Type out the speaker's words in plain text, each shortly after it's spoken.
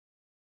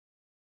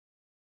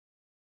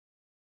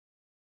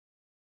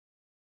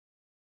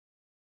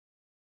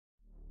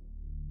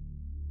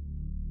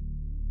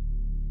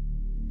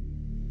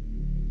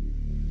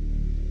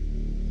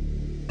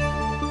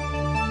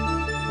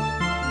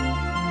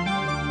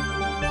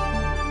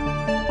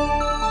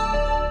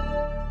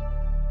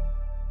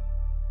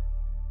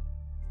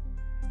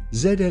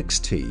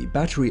ZXT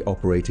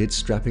battery-operated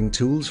strapping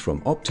tools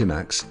from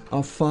Optimax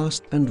are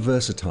fast and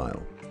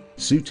versatile,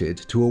 suited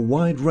to a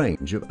wide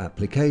range of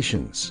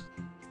applications.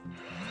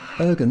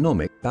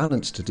 Ergonomic,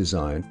 balanced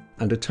design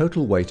and a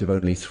total weight of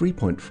only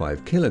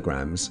 3.5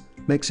 kilograms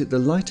makes it the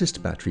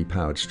lightest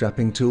battery-powered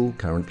strapping tool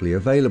currently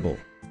available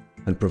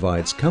and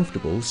provides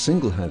comfortable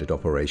single-handed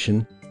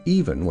operation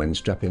even when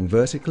strapping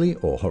vertically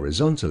or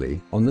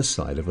horizontally on the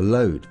side of a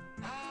load.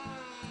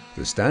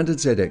 The standard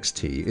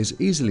ZXT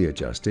is easily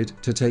adjusted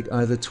to take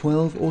either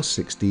 12 or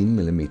 16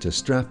 mm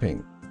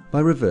strapping by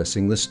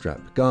reversing the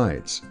strap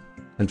guides,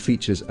 and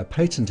features a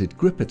patented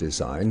gripper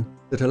design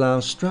that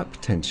allows strap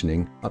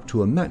tensioning up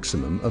to a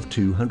maximum of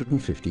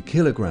 250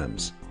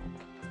 kilograms.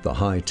 The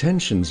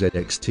high-tension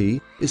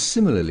ZXT is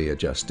similarly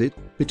adjusted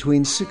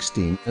between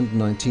 16 and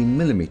 19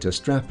 mm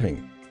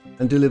strapping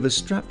and delivers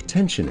strap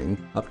tensioning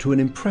up to an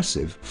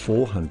impressive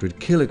 400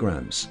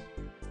 kilograms.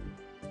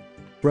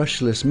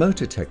 Brushless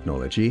motor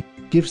technology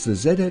gives the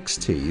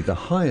ZXT the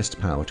highest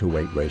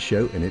power-to-weight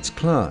ratio in its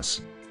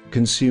class,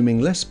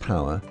 consuming less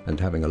power and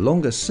having a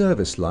longer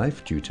service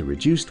life due to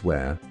reduced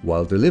wear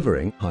while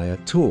delivering higher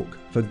torque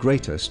for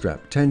greater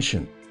strap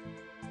tension.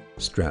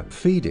 Strap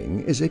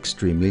feeding is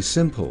extremely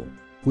simple,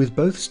 with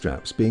both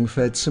straps being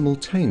fed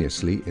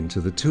simultaneously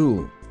into the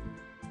tool.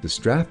 The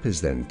strap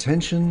is then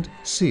tensioned,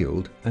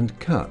 sealed and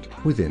cut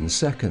within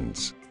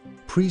seconds.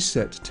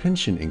 Preset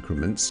tension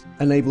increments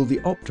enable the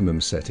optimum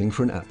setting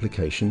for an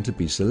application to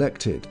be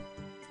selected,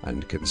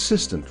 and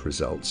consistent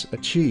results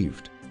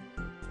achieved.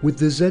 With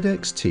the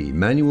ZXT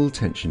manual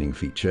tensioning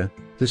feature,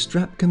 the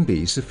strap can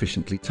be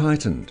sufficiently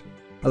tightened,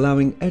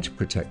 allowing edge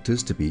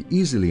protectors to be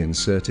easily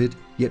inserted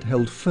yet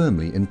held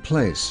firmly in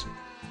place.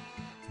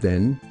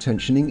 Then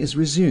tensioning is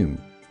resumed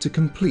to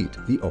complete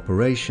the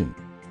operation.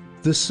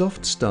 The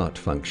soft start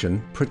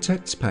function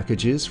protects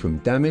packages from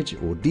damage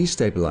or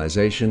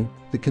destabilization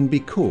that can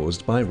be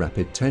caused by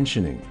rapid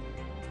tensioning.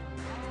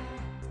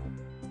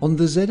 On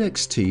the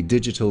ZXT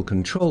digital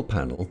control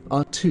panel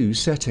are two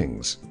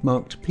settings,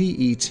 marked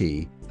PET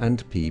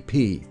and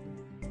PP.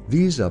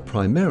 These are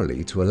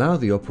primarily to allow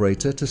the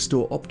operator to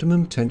store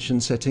optimum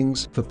tension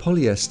settings for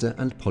polyester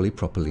and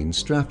polypropylene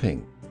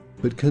strapping,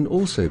 but can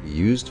also be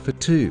used for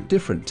two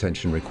different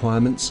tension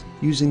requirements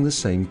using the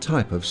same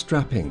type of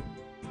strapping.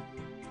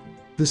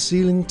 The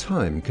sealing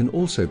time can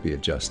also be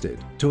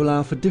adjusted to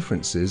allow for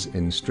differences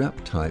in strap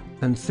type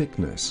and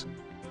thickness.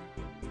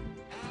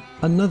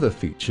 Another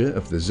feature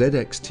of the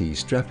ZXT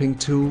strapping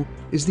tool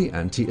is the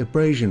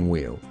anti-abrasion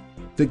wheel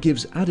that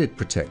gives added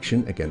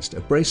protection against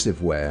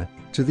abrasive wear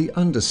to the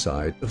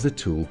underside of the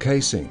tool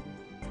casing.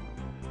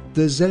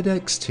 The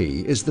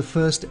ZXT is the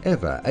first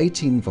ever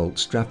 18-volt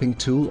strapping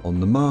tool on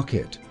the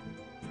market.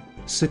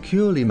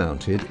 Securely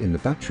mounted in the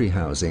battery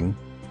housing,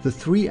 the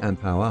 3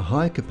 amp-hour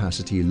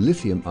high-capacity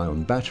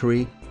lithium-ion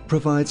battery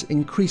provides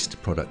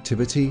increased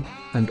productivity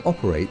and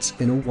operates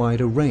in a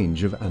wider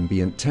range of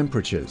ambient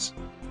temperatures.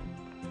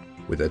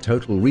 With a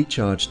total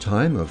recharge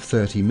time of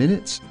 30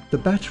 minutes, the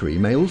battery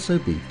may also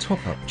be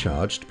top-up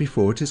charged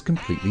before it is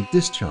completely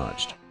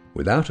discharged,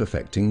 without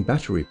affecting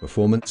battery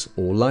performance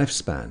or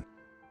lifespan.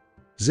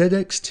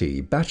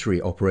 ZXT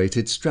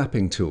battery-operated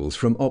strapping tools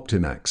from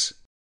Optimax.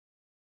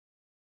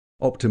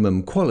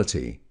 Optimum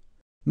quality,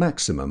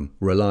 maximum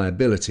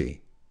reliability.